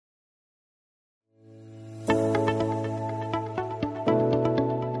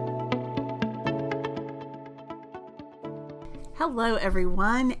Hello,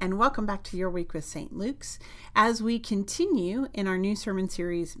 everyone, and welcome back to Your Week with St. Luke's as we continue in our new sermon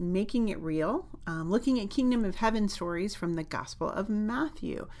series, Making It Real, looking at Kingdom of Heaven stories from the Gospel of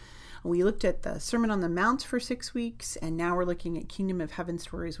Matthew. We looked at the Sermon on the Mount for 6 weeks, and now we're looking at Kingdom of Heaven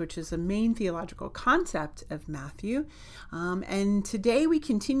stories, which is the main theological concept of Matthew. And today we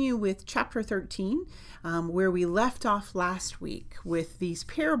continue with chapter 13, where we left off last week with these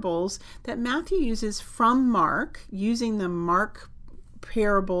parables that Matthew uses from Mark, using the Mark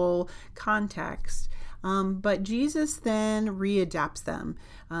parable context. But Jesus then readapts them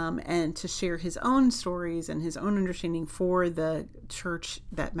and to share his own stories and his own understanding for the church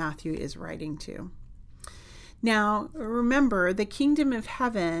that Matthew is writing to. Now, remember, the kingdom of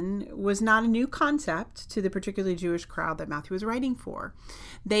heaven was not a new concept to the particularly Jewish crowd that Matthew was writing for.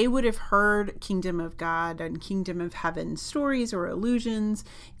 They would have heard kingdom of God and kingdom of heaven stories or allusions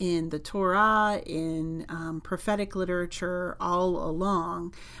in the Torah, in prophetic literature all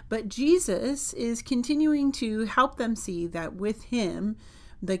along. But Jesus is continuing to help them see that with him,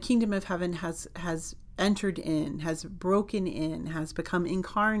 the kingdom of heaven has entered in, has broken in, has become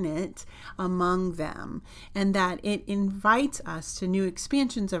incarnate among them, and that it invites us to new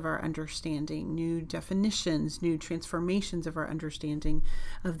expansions of our understanding, new definitions, new transformations of our understanding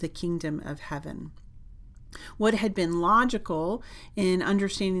of the kingdom of heaven. What had been logical in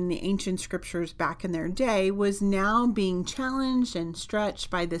understanding the ancient scriptures back in their day was now being challenged and stretched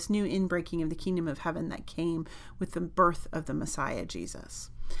by this new inbreaking of the kingdom of heaven that came with the birth of the Messiah,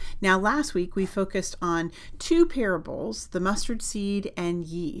 Jesus. Now, last week we focused on two parables, the mustard seed and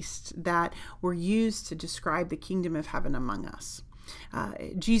yeast, that were used to describe the kingdom of heaven among us.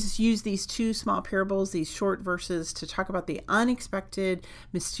 Jesus used these two small parables, these short verses, to talk about the unexpected,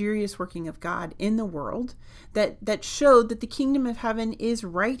 mysterious working of God in the world that showed that the kingdom of heaven is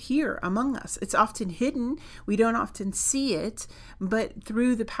right here among us. It's often hidden. We don't often see it, but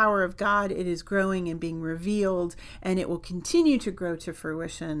through the power of God, it is growing and being revealed, and it will continue to grow to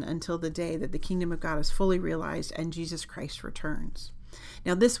fruition until the day that the kingdom of God is fully realized and Jesus Christ returns.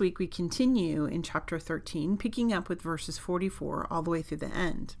 Now, this week we continue in chapter 13, picking up with verses 44 all the way through the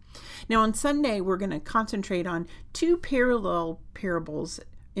end. Now, on Sunday, we're going to concentrate on two parallel parables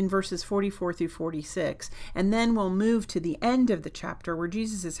in verses 44 through 46, and then we'll move to the end of the chapter where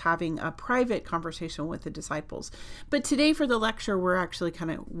Jesus is having a private conversation with the disciples. But today for the lecture, we're actually kind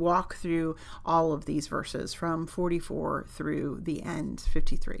of walk through all of these verses from 44 through the end,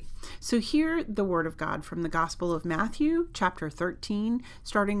 53. So hear the word of God from the Gospel of Matthew, chapter 13,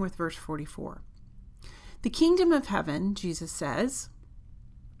 starting with verse 44. The kingdom of heaven, Jesus says,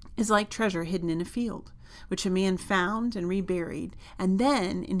 is like treasure hidden in a field, which a man found and reburied, and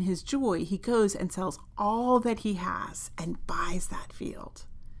then in his joy he goes and sells all that he has and buys that field.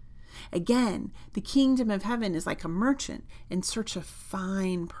 Again, the kingdom of heaven is like a merchant in search of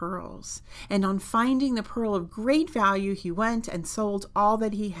fine pearls, and on finding the pearl of great value he went and sold all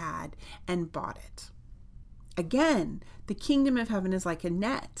that he had and bought it. Again, the kingdom of heaven is like a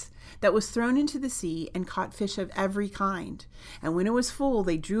net that was thrown into the sea and caught fish of every kind. And when it was full,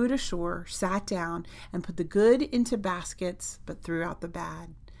 they drew it ashore, sat down, and put the good into baskets, but threw out the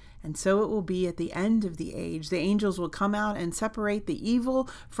bad. And so it will be at the end of the age. The angels will come out and separate the evil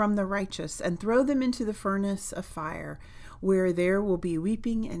from the righteous and throw them into the furnace of fire, where there will be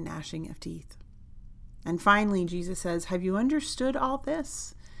weeping and gnashing of teeth. And finally, Jesus says, "Have you understood all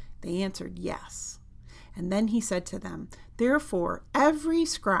this?" They answered, "Yes." And then he said to them, "Therefore, every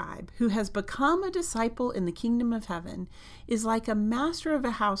scribe who has become a disciple in the kingdom of heaven is like a master of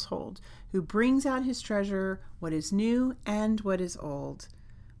a household who brings out his treasure, what is new and what is old."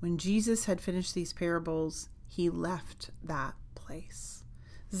 When Jesus had finished these parables, he left that place.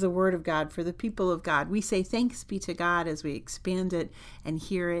 This is the word of God for the people of God. We say thanks be to God as we expand it and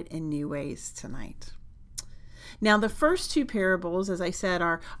hear it in new ways tonight. Now, the first two parables, as I said,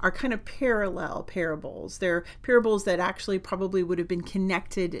 are kind of parallel parables. They're parables that actually probably would have been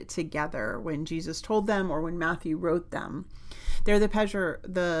connected together when Jesus told them or when Matthew wrote them. They're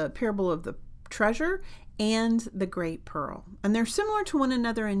the parable of the treasure and the great pearl. And they're similar to one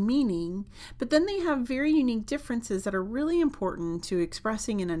another in meaning, but then they have very unique differences that are really important to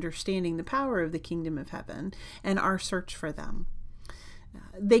expressing and understanding the power of the kingdom of heaven and our search for them.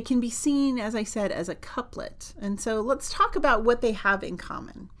 They can be seen, as I said, as a couplet. And so let's talk about what they have in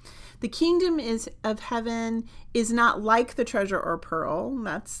common. The kingdom of heaven is not like the treasure or pearl.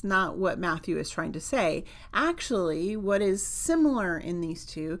 That's not what Matthew is trying to say. Actually, what is similar in these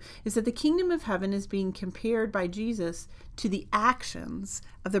two is that the kingdom of heaven is being compared by Jesus to the actions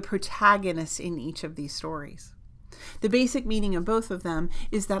of the protagonists in each of these stories. The basic meaning of both of them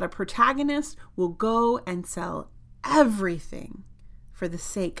is that a protagonist will go and sell everything for the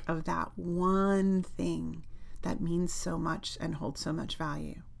sake of that one thing that means so much and holds so much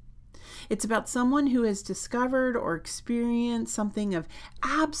value. It's about someone who has discovered or experienced something of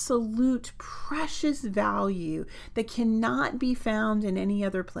absolute precious value that cannot be found in any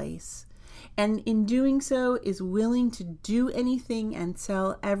other place. And in doing so is willing to do anything and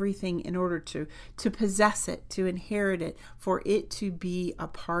sell everything in order to possess it, to inherit it, for it to be a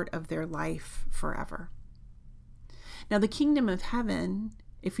part of their life forever. Now, the kingdom of heaven,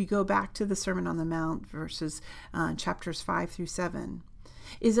 if we go back to the Sermon on the Mount, verses chapters 5-7,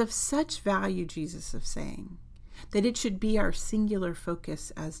 is of such value, Jesus is saying, that it should be our singular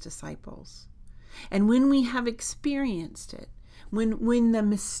focus as disciples. And when we have experienced it, when the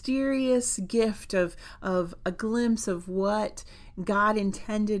mysterious gift of a glimpse of what God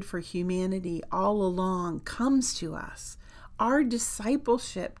intended for humanity all along comes to us, our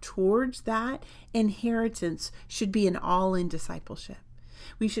discipleship towards that inheritance should be an all-in discipleship.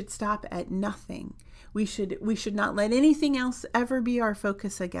 We should stop at nothing. We should not let anything else ever be our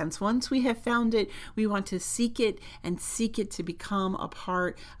focus against. Once we have found it, we want to seek it and seek it to become a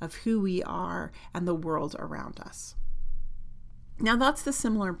part of who we are and the world around us. Now, that's the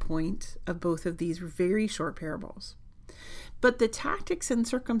similar point of both of these very short parables. But the tactics and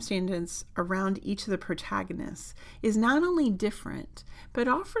circumstances around each of the protagonists is not only different, but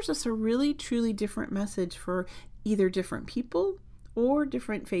offers us a really, truly different message for either different people or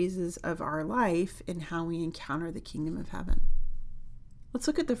different phases of our life in how we encounter the kingdom of heaven. Let's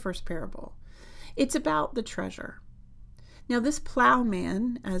look at the first parable. It's about the treasure. Now, this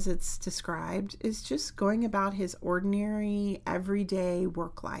plowman, as it's described, is just going about his ordinary, everyday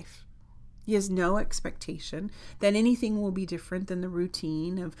work life. He has no expectation that anything will be different than the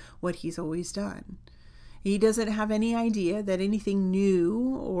routine of what he's always done. He doesn't have any idea that anything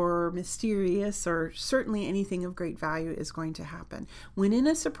new or mysterious or certainly anything of great value is going to happen. When in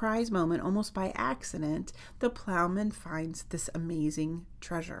a surprise moment, almost by accident, the plowman finds this amazing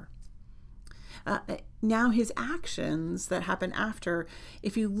treasure. Now his actions that happen after,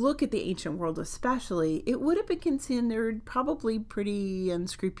 if you look at the ancient world especially, it would have been considered probably pretty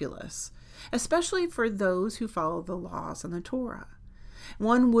unscrupulous, especially for those who follow the laws and the Torah.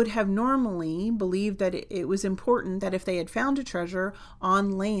 One would have normally believed that it was important that if they had found a treasure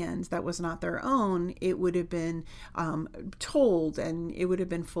on land that was not their own, it would have been told and it would have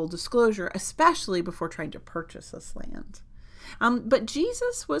been full disclosure, especially before trying to purchase this land. But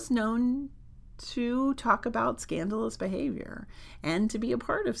Jesus was known to talk about scandalous behavior and to be a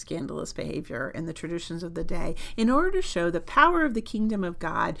part of scandalous behavior in the traditions of the day in order to show the power of the kingdom of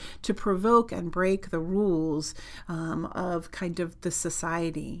God to provoke and break the rules of kind of the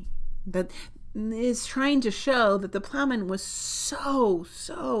society that is trying to show that the plowman was so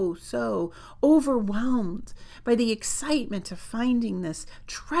overwhelmed by the excitement of finding this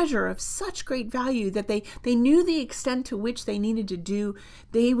treasure of such great value that they knew the extent to which they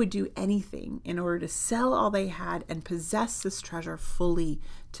would do anything in order to sell all they had and possess this treasure fully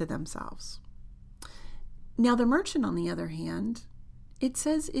to themselves. Now the merchant, on the other hand, it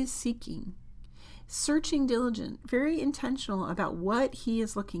says is seeking, searching diligent, very intentional about what he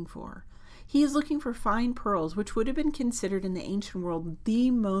is looking for. He is looking for fine pearls, which would have been considered in the ancient world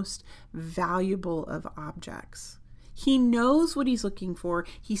the most valuable of objects. He knows what he's looking for,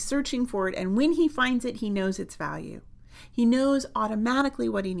 he's searching for it, and when he finds it, he knows its value. He knows automatically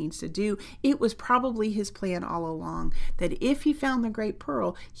what he needs to do. It was probably his plan all along that if he found the great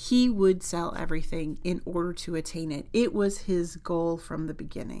pearl, he would sell everything in order to attain it. It was his goal from the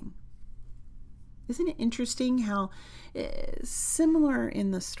beginning. Isn't it interesting how similar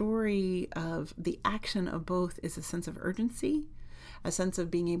in the story of the action of both is a sense of urgency, a sense of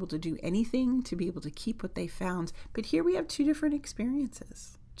being able to do anything to be able to keep what they found. But here we have two different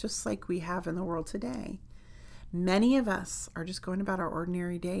experiences, just like we have in the world today. Many of us are just going about our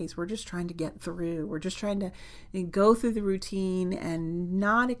ordinary days. We're just trying to get through. We're just trying to go through the routine and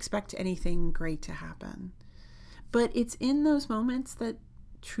not expect anything great to happen. But it's in those moments that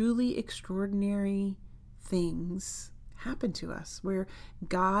truly extraordinary things happen to us, where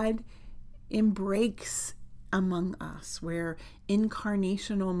God breaks among us, where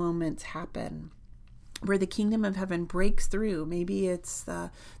incarnational moments happen, where the kingdom of heaven breaks through. Maybe it's the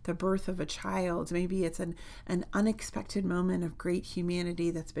birth of a child. Maybe it's an unexpected moment of great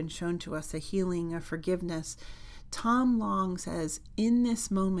humanity that's been shown to us, a healing, a forgiveness. Tom Long says, in this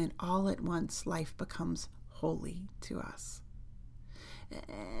moment, all at once, life becomes holy to us.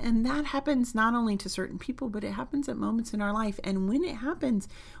 And that happens not only to certain people, but it happens at moments in our life. And when it happens,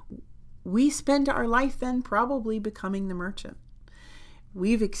 we spend our life then probably becoming the merchant.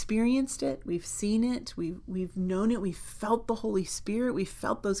 We've experienced it. We've seen it. We've known it. We've felt the Holy Spirit. We've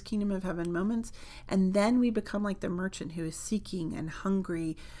felt those kingdom of heaven moments. And then we become like the merchant who is seeking and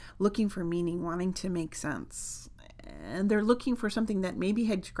hungry, looking for meaning, wanting to make sense. And they're looking for something that maybe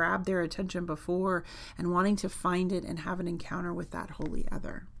had grabbed their attention before and wanting to find it and have an encounter with that holy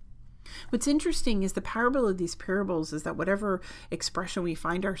other. What's interesting is the parable of these parables is that whatever expression we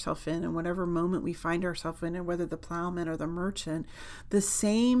find ourselves in and whatever moment we find ourselves in, and whether the plowman or the merchant, the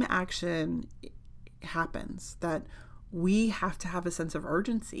same action happens, that we have to have a sense of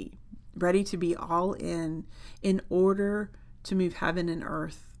urgency, ready to be all in order to move heaven and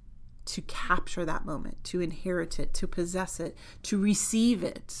earth, to capture that moment, to inherit it, to possess it, to receive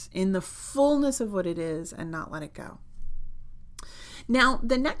it in the fullness of what it is and not let it go. Now,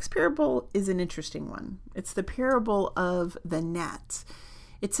 the next parable is an interesting one. It's the parable of the net.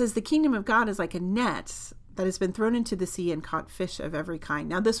 It says the kingdom of God is like a net that has been thrown into the sea and caught fish of every kind.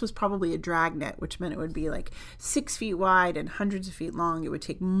 Now, this was probably a drag net, which meant it would be like 6 feet wide and hundreds of feet long. It would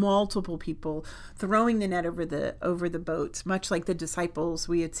take multiple people throwing the net over the boats, much like the disciples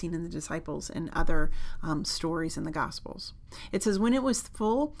we had seen in the disciples and other stories in the Gospels. It says when it was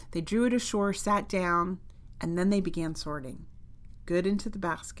full, they drew it ashore, sat down, and then they began sorting. Good into the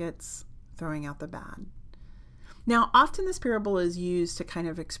baskets, throwing out the bad. Now, often this parable is used to kind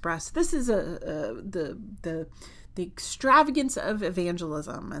of express, this is the extravagance of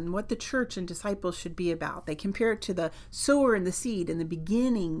evangelism and what the church and disciples should be about. They compare it to the sower and the seed in the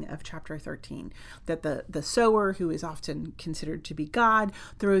beginning of chapter 13, that the sower, who is often considered to be God,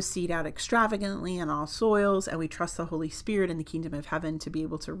 throws seed out extravagantly on all soils, and we trust the Holy Spirit and the kingdom of heaven to be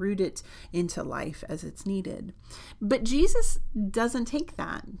able to root it into life as it's needed. But Jesus doesn't take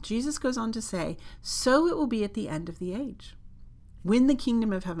that. Jesus goes on to say, so it will be at the end of the age. When the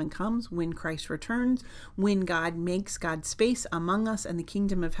kingdom of heaven comes, when Christ returns, when God makes God's space among us and the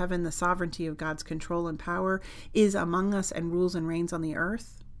kingdom of heaven, the sovereignty of God's control and power is among us and rules and reigns on the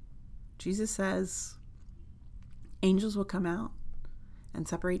earth, Jesus says, angels will come out and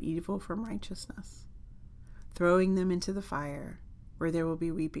separate evil from righteousness, throwing them into the fire where there will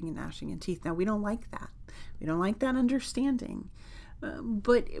be weeping and gnashing of teeth. Now, we don't like that. We don't like that understanding.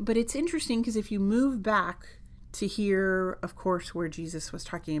 But it's interesting because if you move back to hear, of course, where Jesus was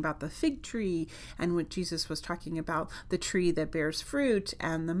talking about the fig tree and what Jesus was talking about the tree that bears fruit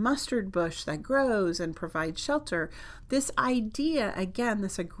and the mustard bush that grows and provides shelter. This idea, again,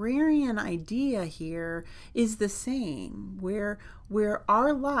 this agrarian idea here is the same, where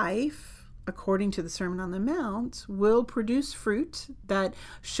our life, according to the Sermon on the Mount, will produce fruit that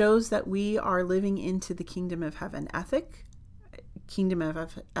shows that we are living into the kingdom of heaven ethic, kingdom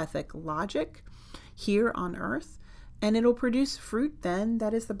of ethic logic, here on earth, and it'll produce fruit then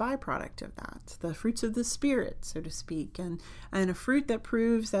that is the byproduct of that, the fruits of the Spirit, so to speak, and a fruit that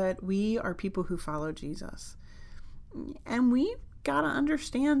proves that we are people who follow Jesus. And we got to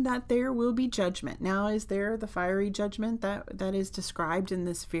understand that there will be judgment. Now, is there the fiery judgment that is described in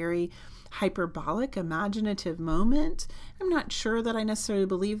this very hyperbolic, imaginative moment? I'm not sure that I necessarily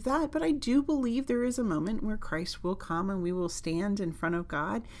believe that, but I do believe there is a moment where Christ will come and we will stand in front of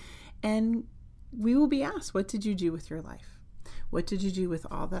God and we will be asked, what did you do with your life? What did you do with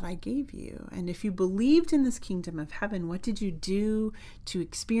all that I gave you? And if you believed in this kingdom of heaven, what did you do to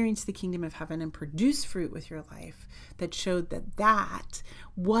experience the kingdom of heaven and produce fruit with your life that showed that that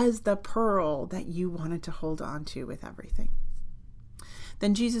was the pearl that you wanted to hold on to with everything?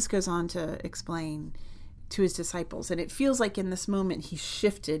 Then Jesus goes on to explain to his disciples, and it feels like in this moment he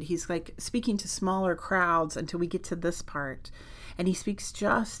shifted. He's like speaking to smaller crowds until we get to this part, and he speaks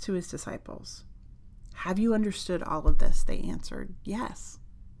just to his disciples. Have you understood all of this? They answered, yes.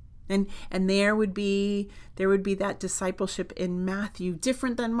 And there would be that discipleship in Matthew,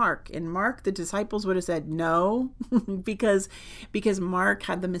 different than Mark. In Mark, the disciples would have said no, because Mark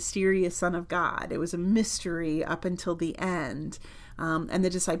had the mysterious Son of God. It was a mystery up until the end. And the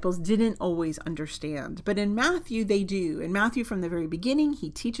disciples didn't always understand. But in Matthew, they do. In Matthew, from the very beginning,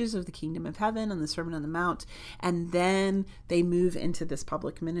 he teaches of the kingdom of heaven and the Sermon on the Mount. And then they move into this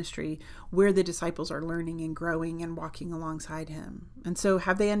public ministry where the disciples are learning and growing and walking alongside him. And so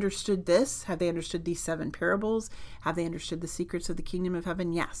have they understood this? Have they understood these 7 parables? Have they understood the secrets of the kingdom of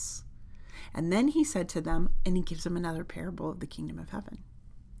heaven? Yes. And then he said to them, and he gives them another parable of the kingdom of heaven.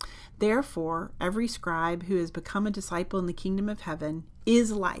 Therefore, every scribe who has become a disciple in the kingdom of heaven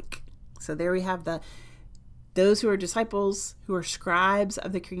is like. So there we have those who are disciples, who are scribes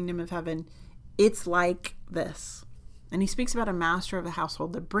of the kingdom of heaven. It's like this. And he speaks about a master of a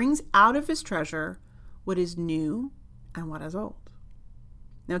household that brings out of his treasure what is new and what is old.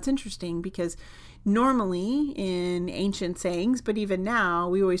 Now, it's interesting because normally in ancient sayings, but even now,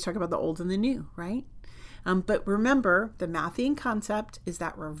 we always talk about the old and the new, right? But remember, the Matthean concept is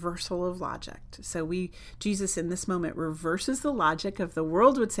that reversal of logic. So Jesus in this moment reverses the logic of the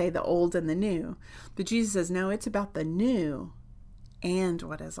world would say the old and the new. But Jesus says, no, it's about the new and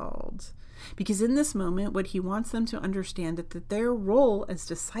what is old. Because in this moment, what he wants them to understand is that their role as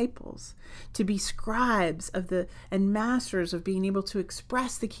disciples, to be scribes and masters of being able to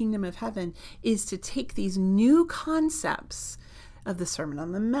express the kingdom of heaven, is to take these new concepts of the Sermon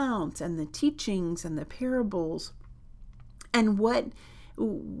on the Mount and the teachings and the parables and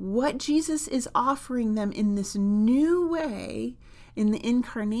what Jesus is offering them in this new way in the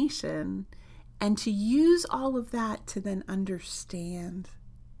incarnation, and to use all of that to then understand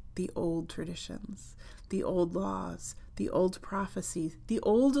the old traditions, the old laws, the old prophecies, the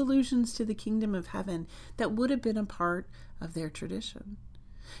old allusions to the kingdom of heaven that would have been a part of their tradition.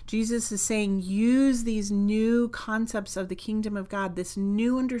 Jesus is saying, use these new concepts of the kingdom of God, this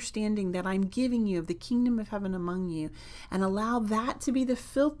new understanding that I'm giving you of the kingdom of heaven among you, and allow that to be the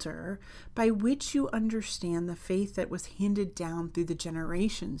filter by which you understand the faith that was handed down through the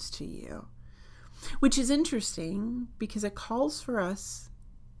generations to you. Which is interesting because it calls for us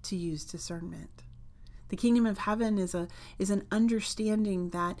to use discernment. The kingdom of heaven is an understanding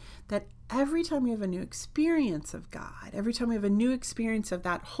that every time we have a new experience of God, every time we have a new experience of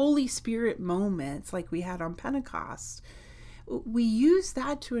that Holy Spirit moment, like we had on Pentecost, we use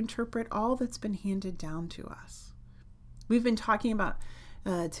that to interpret all that's been handed down to us. We've been talking about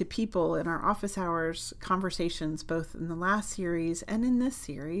to people in our office hours conversations, both in the last series and in this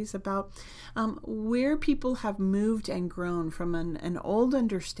series, about where people have moved and grown from an old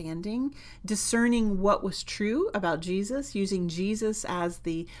understanding, discerning what was true about Jesus, using Jesus as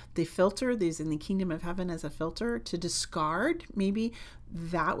the filter, using the kingdom of heaven as a filter, to discard maybe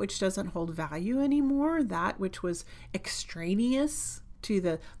that which doesn't hold value anymore, that which was extraneous to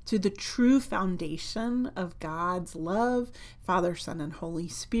the true foundation of God's love, Father, Son, and Holy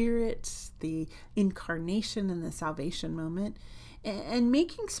Spirit, the incarnation and the salvation moment, and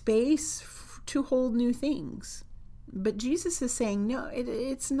making space to hold new things. But Jesus is saying, no,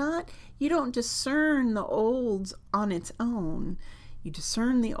 it's not, you don't discern the old on its own. You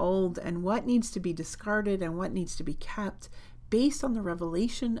discern the old and what needs to be discarded and what needs to be kept based on the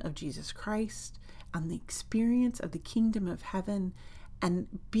revelation of Jesus Christ, on the experience of the kingdom of heaven,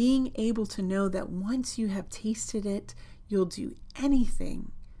 and being able to know that once you have tasted it, you'll do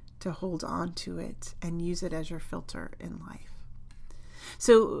anything to hold on to it and use it as your filter in life.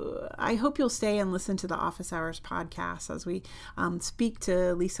 So I hope you'll stay and listen to the Office Hours podcast as we speak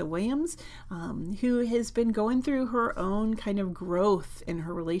to Lisa Williams, who has been going through her own kind of growth in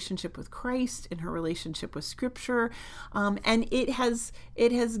her relationship with Christ, in her relationship with Scripture, and it has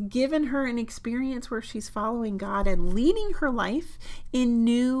given her an experience where she's following God and leading her life in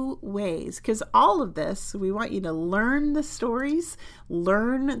new ways. Because all of this, we want you to learn the stories,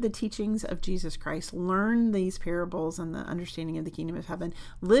 learn the teachings of Jesus Christ, learn these parables and the understanding of the kingdom of heaven,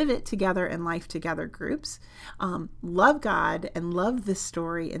 live it together in Life Together groups, love God and love this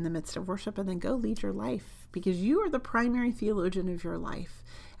story in the midst of worship, and then go lead your life, because you are the primary theologian of your life.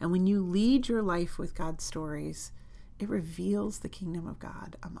 And when you lead your life with God's stories, it reveals the kingdom of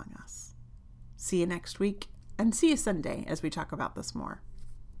God among us. See you next week, and see you Sunday as we talk about this more.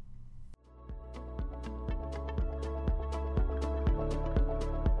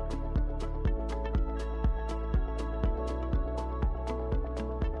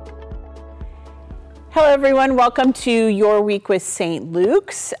 Hello, everyone. Welcome to Your Week with St.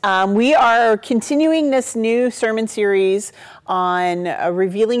 Luke's. We are continuing this new sermon series on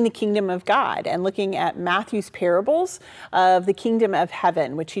revealing the kingdom of God and looking at Matthew's parables of the kingdom of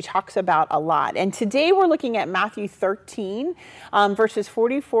heaven, which he talks about a lot. And today we're looking at Matthew 13, verses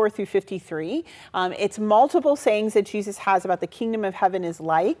 44 through 53. It's multiple sayings that Jesus has about the kingdom of heaven is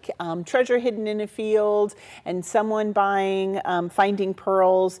like treasure hidden in a field, and someone finding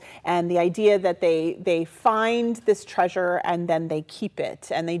pearls, and the idea that they find this treasure and then they keep it,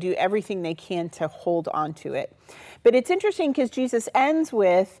 and they do everything they can to hold on to it. But it's interesting because Jesus ends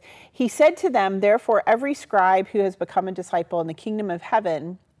with, he said to them, therefore every scribe who has become a disciple in the kingdom of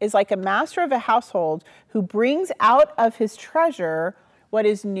heaven is like a master of a household who brings out of his treasure what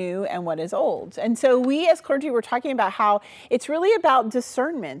is new and what is old. And so we as clergy were talking about how it's really about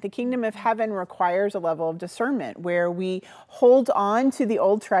discernment. The kingdom of heaven requires a level of discernment where we hold on to the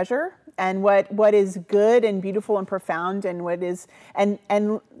old treasure and what is good and beautiful and profound, and what is, and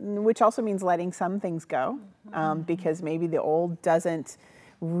which also means letting some things go, because maybe the old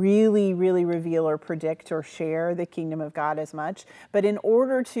really, really reveal or predict or share the kingdom of God as much, but in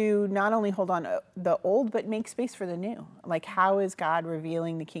order to not only hold on to the old, but make space for the new. Like, how is God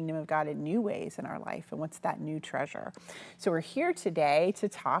revealing the kingdom of God in new ways in our life, and what's that new treasure? So we're here today to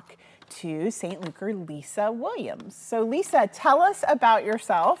talk to St. Luker Lisa Williams. So Lisa, tell us about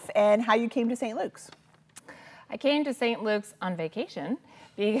yourself and how you came to St. Luke's. I came to St. Luke's on vacation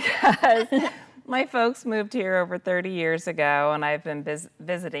because my folks moved here over 30 years ago, and I've been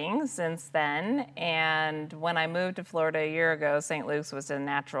visiting since then. And when I moved to Florida a year ago, St. Luke's was a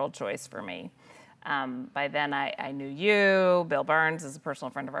natural choice for me. By then, I knew you. Bill Barnes is a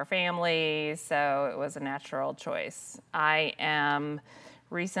personal friend of our family, so it was a natural choice. I am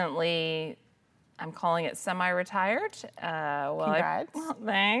recently, I'm calling it semi-retired. Congrats.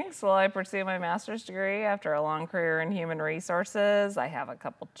 Thanks. Well, I pursue my master's degree after a long career in human resources. I have a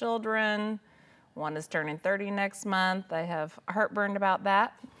couple children. One is turning 30 next month. I have heartburn about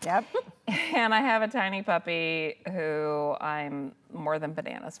that. Yep. And I have a tiny puppy who I'm more than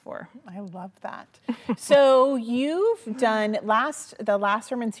bananas for. I love that. So you've done the last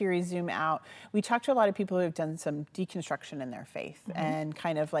sermon series, Zoom Out. We talked to a lot of people who have done some deconstruction in their faith and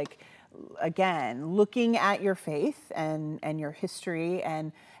kind of like, again, looking at your faith and your history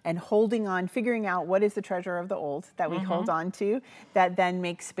and holding on, figuring out what is the treasure of the old that we hold on to that then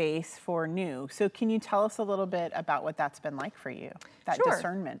makes space for new. So can you tell us a little bit about what that's been like for you, that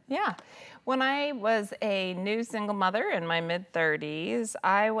discernment? Yeah. When I was a new single mother in my mid-30s,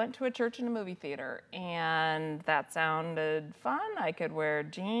 I went to a church and a movie theater, and that sounded fun. I could wear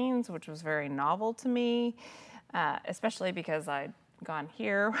jeans, which was very novel to me, especially because I'd gone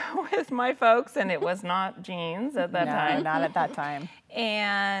here with my folks, and it was not jeans at that time. No, not at that time.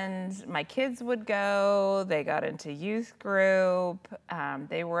 And my kids would go. They got into youth group.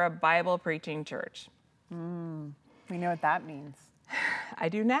 They were a Bible preaching church. We know what that means. I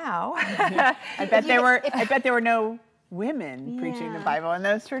do now. I bet there were no women preaching the Bible in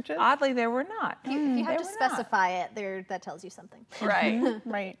those churches. Oddly, there were not. If you have to specify it, that tells you something. Right.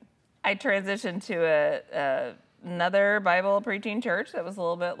 Right. I transitioned to another Bible preaching church that was a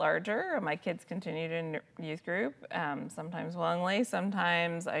little bit larger. My kids continued in youth group, sometimes willingly,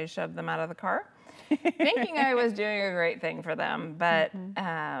 sometimes I shoved them out of the car, thinking I was doing a great thing for them. But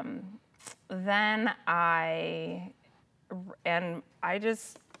then I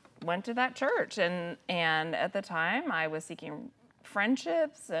just went to that church, and at the time I was seeking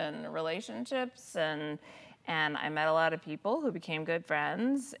friendships and relationships, and I met a lot of people who became good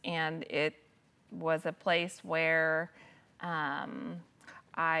friends, and it was a place where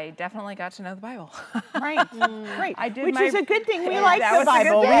I definitely got to know the Bible. Right, right. Which is a good thing. We Yeah, like that the was a good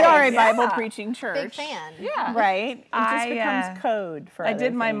Bible. We thing. are a Yeah. Bible preaching church. Big fan. Yeah. Right. It just I, becomes code for I other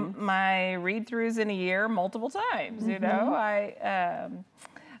did things. my read-throughs in a year multiple times, you know.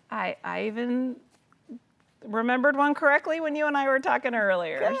 I even remembered one correctly when you and I were talking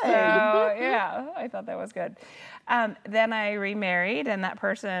earlier. Good. So, yeah, I thought that was good. Then I remarried, and that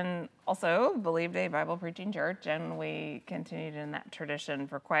person also believed a Bible preaching church, and we continued in that tradition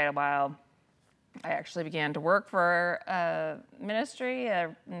for quite a while. I actually began to work for a ministry,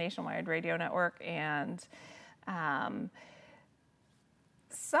 a nationwide radio network, and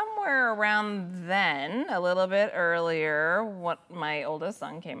somewhere around then, a little bit earlier, my oldest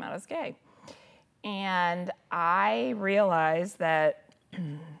son came out as gay. And I realized that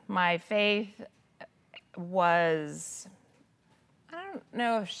my faith was, I don't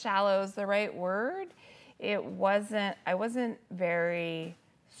know if shallow is the right word. I wasn't very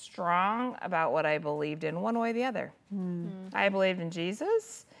strong about what I believed in one way or the other. I believed in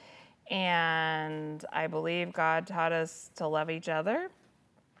Jesus, and I believe God taught us to love each other.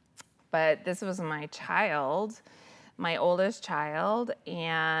 But this was my child, my oldest child,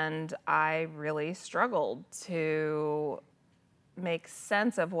 and I really struggled to make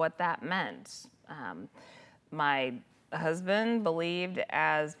sense of what that meant. My husband believed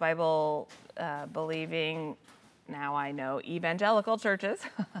as Bible believing, now I know, evangelical churches,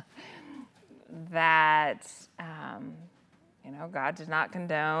 that God did not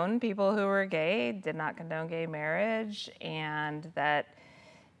condone people who were gay, did not condone gay marriage, and that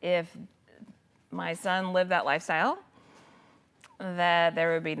if my son lived that lifestyle, that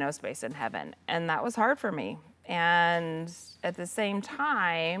there would be no space in heaven. And that was hard for me. And at the same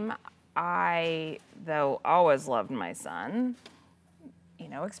time, I, though always loved my son,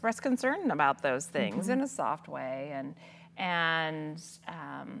 expressed concern about those things in a soft way. And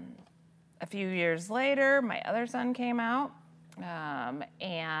a few years later, my other son came out,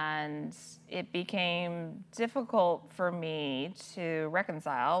 and it became difficult for me to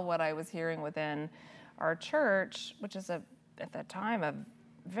reconcile what I was hearing within our church, which is at that time, a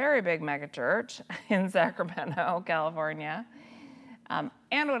very big megachurch in Sacramento, California,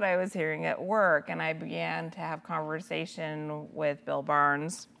 and what I was hearing at work. And I began to have conversation with Bill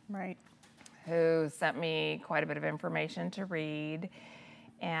Barnes, Right. who sent me quite a bit of information to read.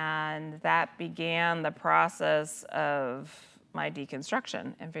 And that began the process of my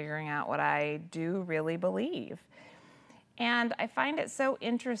deconstruction and figuring out what I do really believe. And I find it so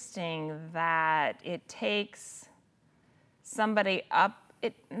interesting that it takes somebody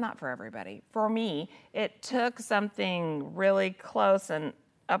not for everybody, for me, it took something really close and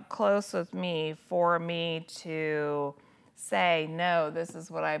up close with me for me to say, no, this is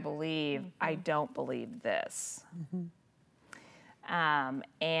what I believe. I don't believe this.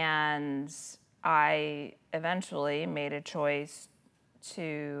 And I eventually made a choice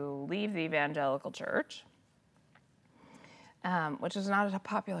to leave the evangelical church, which was not a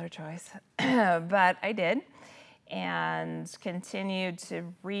popular choice, but I did, and continued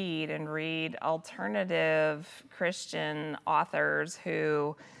to read alternative Christian authors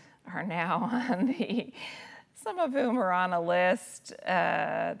who are now on some of whom are on a list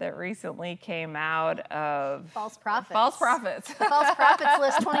that recently came out of False prophets. False prophets. The False Prophets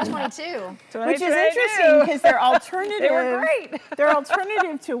List 2022. Which is interesting because they're alternative. They were great. They're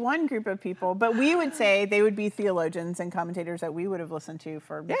alternative to one group of people, but we would say they would be theologians and commentators that we would have listened to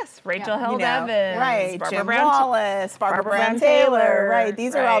for Rachel Yeah. Held Evans, right, Barbara Jim Brown, Wallace, Barbara Brown Brown Taylor, Taylor, right?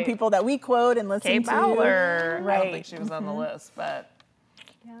 These are all right. people that we quote and listen Kate to. Bowler. I Right. don't think she was on the list, but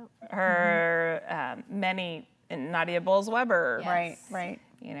Yep. her many. And Nadia Bowles-Weber. Yes. Right.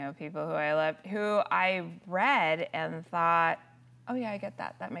 You know, people who I love, who I read and thought, oh yeah, I get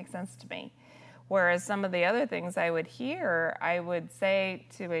that. That makes sense to me. Whereas some of the other things I would hear, I would say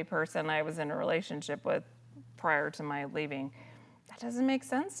to a person I was in a relationship with prior to my leaving, that doesn't make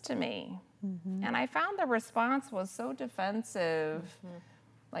sense to me. And I found the response was so defensive.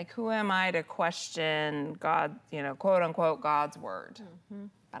 Like, who am I to question God, quote unquote, God's word?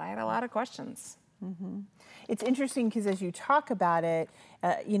 But I had a lot of questions. It's interesting because as you talk about it,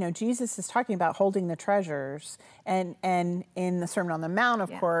 Jesus is talking about holding the treasures. And in the Sermon on the Mount,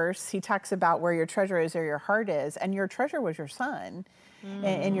 of course, he talks about where your treasure is, there your heart is. And your treasure was your son.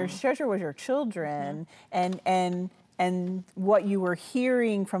 And your treasure was your children. And what you were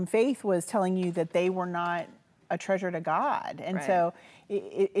hearing from Faith was telling you that they were not a treasure to God. And so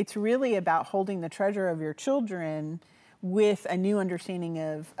it's really about holding the treasure of your children with a new understanding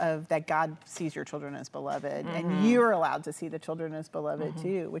of that God sees your children as beloved, and you're allowed to see the children as beloved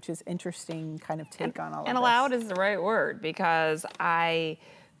too, which is interesting kind of take on all of this. And allowed is the right word, because I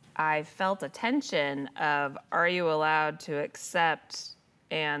felt a tension of, are you allowed to accept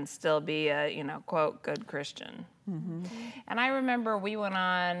and still be a, quote, good Christian? And I remember we went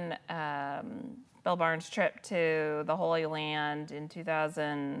on Bill Barnes' trip to the Holy Land in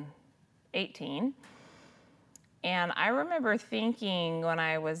 2018. And I remember thinking when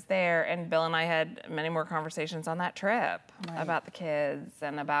I was there, and Bill and I had many more conversations on that trip about the kids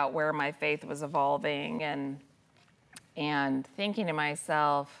and about where my faith was evolving, and thinking to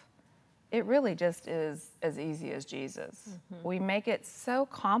myself, it really just is as easy as Jesus. We make it so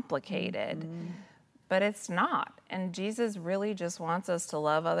complicated, but it's not. And Jesus really just wants us to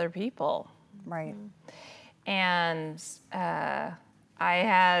love other people. Right. And I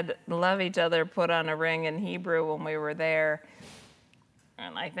had love each other put on a ring in Hebrew when we were there.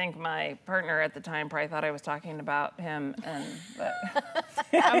 And I think my partner at the time probably thought I was talking about him. But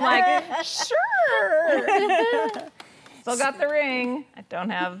I'm like, sure. Still got the ring. I don't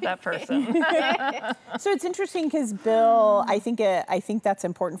have that person. So it's interesting because Bill, I think that's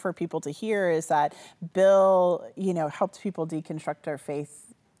important for people to hear, is that Bill, helped people deconstruct their faith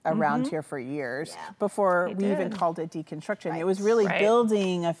around here for years before we even called it deconstruction. It was really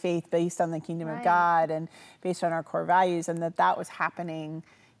building a faith based on the kingdom of God and based on our core values, and that was happening,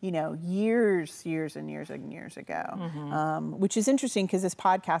 years and years ago. Which is interesting because this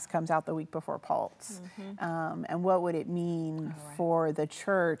podcast comes out the week before Pulse. And what would it mean for the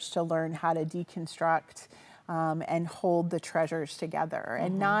church to learn how to deconstruct and hold the treasures together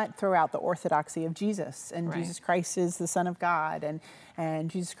and not throw out the orthodoxy of Jesus. And Jesus Christ is the Son of God, and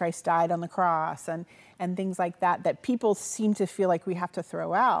Jesus Christ died on the cross, and things like that people seem to feel like we have to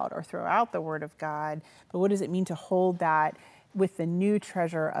throw out the Word of God. But what does it mean to hold that with the new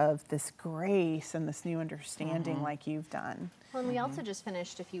treasure of this grace and this new understanding like you've done? Well, and we also just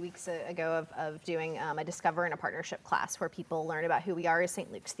finished a few weeks ago of doing a Discover in a Partnership class where people learn about who we are as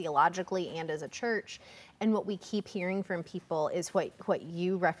St. Luke's theologically and as a church. And what we keep hearing from people is what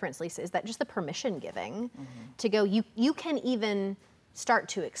you referenced, Lisa, is that just the permission giving to go, you can even start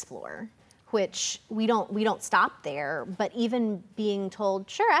to explore which we don't stop there, but even being told,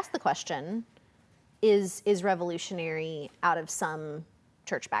 sure, ask the question, is revolutionary out of some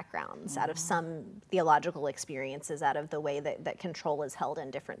church backgrounds, out of some theological experiences, out of the way that control is held in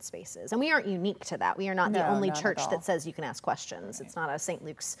different spaces. And we aren't unique to that. We are not the only church that says you can ask questions. Right. It's not a St.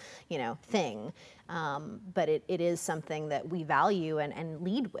 Luke's, thing. But it is something that we value and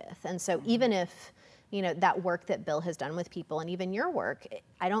lead with. And so even if, that work that Bill has done with people, and even your work,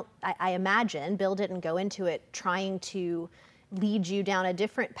 I imagine Bill didn't go into it trying to lead you down a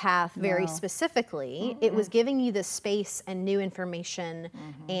different path very specifically. It was giving you the space and new information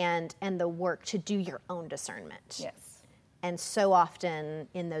and the work to do your own discernment. Yes. And so often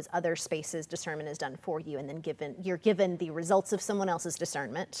in those other spaces, discernment is done for you, and then you're given the results of someone else's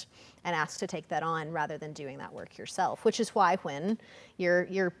discernment and asked to take that on rather than doing that work yourself. Which is why when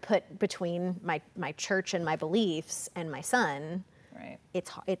you're put between my church and my beliefs and my son, right,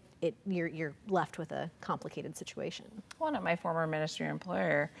 you're left with a complicated situation. One at my former ministry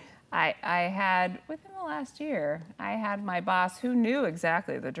employer, I had, within the last year, I had my boss, who knew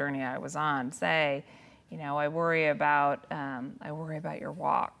exactly the journey I was on, say, I worry about your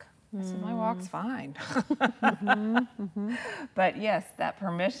walk. I said, my walk's fine. But yes, that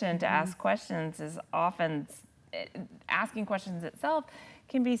permission to ask questions is often, asking questions itself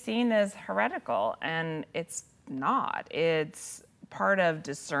can be seen as heretical, and it's not. It's part of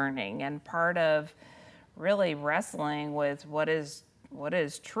discerning and part of really wrestling with what is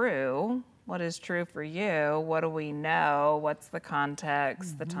true for you, what do we know, what's the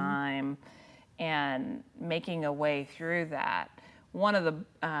context, the time, and making a way through that. One of the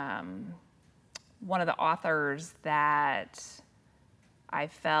authors that I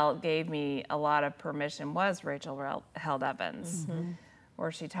felt gave me a lot of permission was Rachel Held Evans,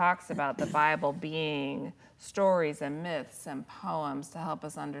 where she talks about the Bible being stories and myths and poems to help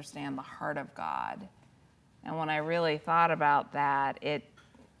us understand the heart of God. And when I really thought about that, it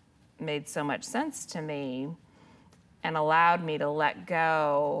made so much sense to me and allowed me to let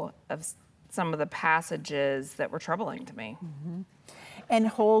go of some of the passages that were troubling to me. And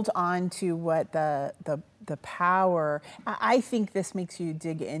hold on to what the power. I think this makes you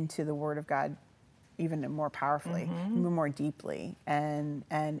dig into the Word of God even more powerfully, even more deeply, and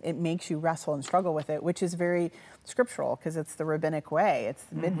it makes you wrestle and struggle with it, which is very scriptural because it's the rabbinic way, it's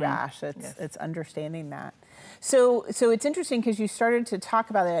the midrash, it's understanding that. So it's interesting because you started to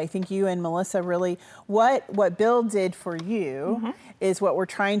talk about it. I think you and Melissa really, what Bill did for you is what we're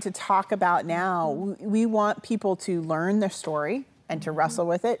trying to talk about now. We want people to learn their story and to wrestle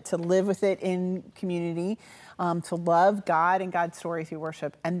with it, to live with it in community, to love God and God's story through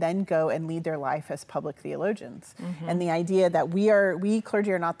worship, and then go and lead their life as public theologians. And the idea that we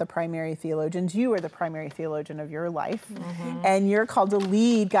clergy are not the primary theologians, you are the primary theologian of your life, and you're called to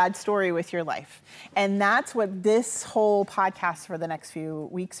lead God's story with your life. And that's what this whole podcast for the next few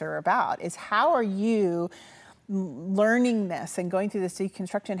weeks are about, is how are you learning this and going through this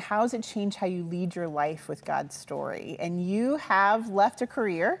deconstruction, how has it changed how you lead your life with God's story? And you have left a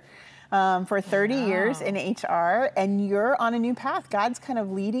career for 30 years in HR, and you're on a new path. God's kind of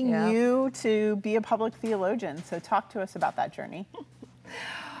leading you to be a public theologian. So talk to us about that journey.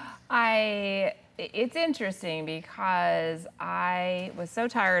 It's interesting because I was so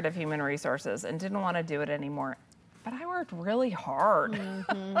tired of human resources and didn't want to do it anymore. But I worked really hard.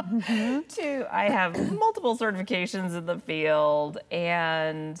 I have multiple certifications in the field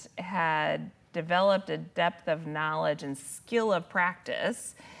and had developed a depth of knowledge and skill of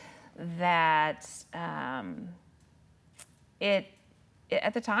practice that at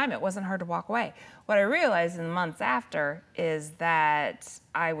the time, it wasn't hard to walk away. What I realized in the months after is that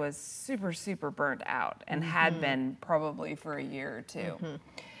I was super, super burnt out and had been probably for a year or two.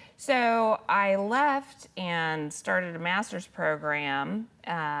 So I left and started a master's program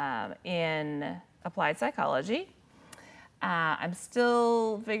in applied psychology. I'm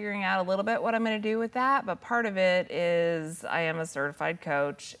still figuring out a little bit what I'm going to do with that, but part of it is I am a certified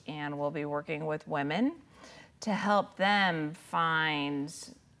coach and will be working with women to help them find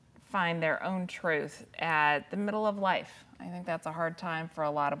their own truth at the middle of life. I think that's a hard time for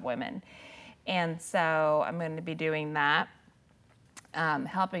a lot of women. And so I'm going to be doing that.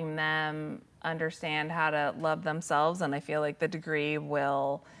 Helping them understand how to love themselves, and I feel like the degree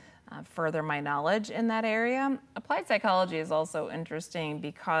will further my knowledge in that area. Applied psychology is also interesting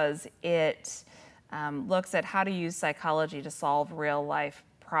because it looks at how to use psychology to solve real life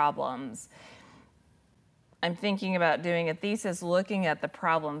problems. I'm thinking about doing a thesis looking at the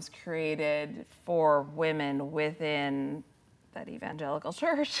problems created for women within that evangelical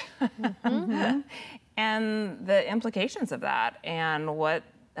church and the implications of that, and what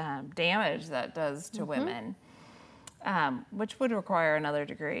damage that does to women, which would require another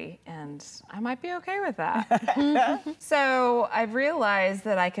degree, and I might be okay with that. So I've realized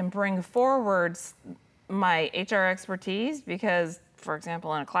that I can bring forward my HR expertise because, for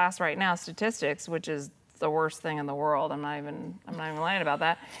example, in a class right now, statistics, which is the worst thing in the world. I'm not even lying about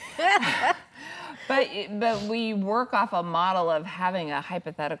that. But we work off a model of having a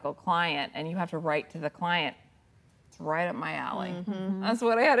hypothetical client, and you have to write to the client. It's right up my alley. That's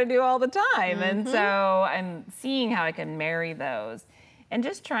what I had to do all the time. And so I'm seeing how I can marry those and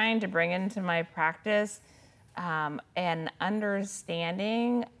just trying to bring into my practice an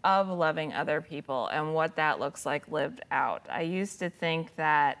understanding of loving other people and what that looks like lived out. I used to think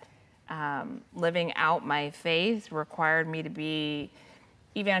that living out my faith required me to be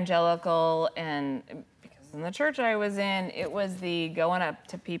evangelical, and because in the church I was in, it was the going up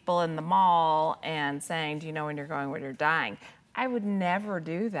to people in the mall and saying, do you know when you're going, when you're dying? I would never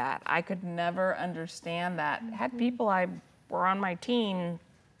do that. I could never understand that. Had people I were on my team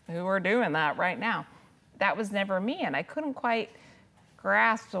who were doing that right now. That was never me, and I couldn't quite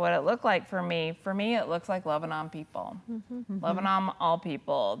grasp what it looked like for me. For me, it looks like loving on people, loving on all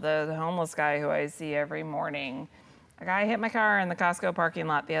people. The homeless guy who I see every morning. A guy hit my car in the Costco parking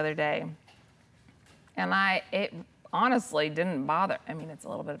lot the other day, and it honestly didn't bother. I mean, it's a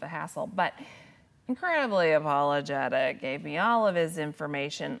little bit of a hassle, but incredibly apologetic, gave me all of his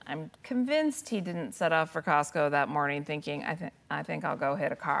information. I'm convinced he didn't set off for Costco that morning thinking, I think I'll go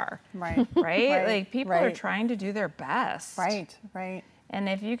hit a car. Right. Right? Like, people are trying to do their best. Right. And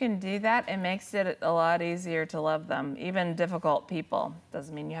if you can do that, it makes it a lot easier to love them, even difficult people.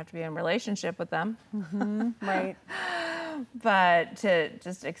 Doesn't mean you have to be in a relationship with them. Right. But to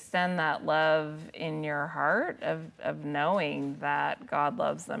just extend that love in your heart of knowing that God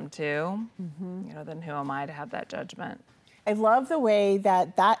loves them too, then who am I to have that judgment? I love the way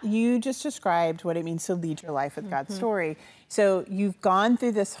that you just described what it means to lead your life with God's story. So you've gone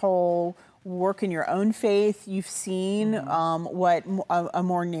through this whole work in your own faith. You've seen what a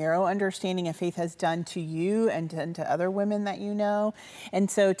more narrow understanding of faith has done to you and to other women that you know. And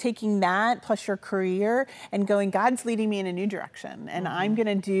so taking that plus your career and going, God's leading me in a new direction. And I'm going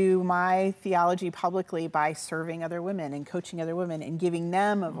to do my theology publicly by serving other women and coaching other women and giving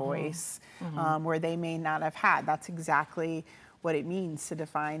them a voice where they may not have had. That's exactly what it means to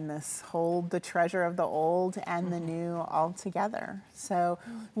define this, hold the treasure of the old and the new all together. So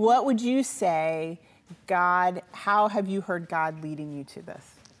what would you say, how have you heard God leading you to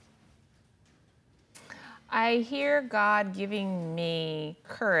this? I hear God giving me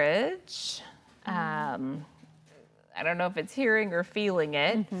courage. I don't know if it's hearing or feeling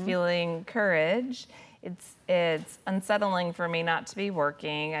it, feeling courage. It's unsettling for me not to be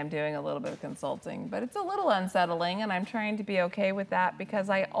working. I'm doing a little bit of consulting, but it's a little unsettling, and I'm trying to be okay with that because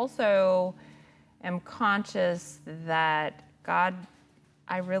I also am conscious that God,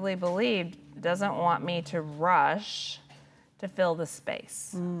 I really believe, doesn't want me to rush to fill the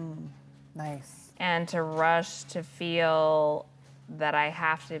space. Nice. And to rush to feel that I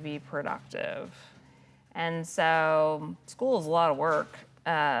have to be productive. And so school is a lot of work.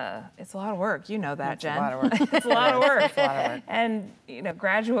 It's a lot of work. You know that, Jen. It's a lot of work. It's a lot of work. It's a lot of work. And,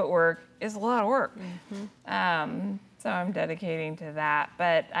 graduate work is a lot of work. So I'm dedicating to that.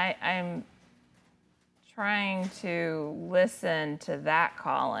 But I'm trying to listen to that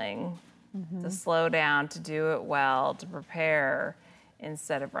calling, to slow down, to do it well, to prepare,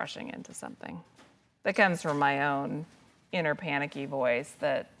 instead of rushing into something that comes from my own inner panicky voice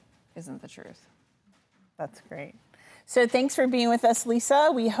that isn't the truth. That's great. So thanks for being with us,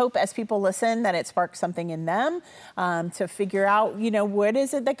 Lisa. We hope as people listen that it sparks something in them to figure out, what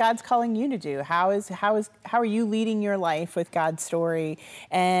is it that God's calling you to do? How are you leading your life with God's story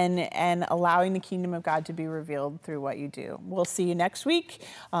and allowing the kingdom of God to be revealed through what you do? We'll see you next week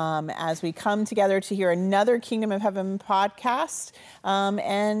as we come together to hear another Kingdom of Heaven podcast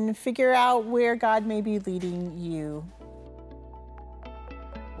and figure out where God may be leading you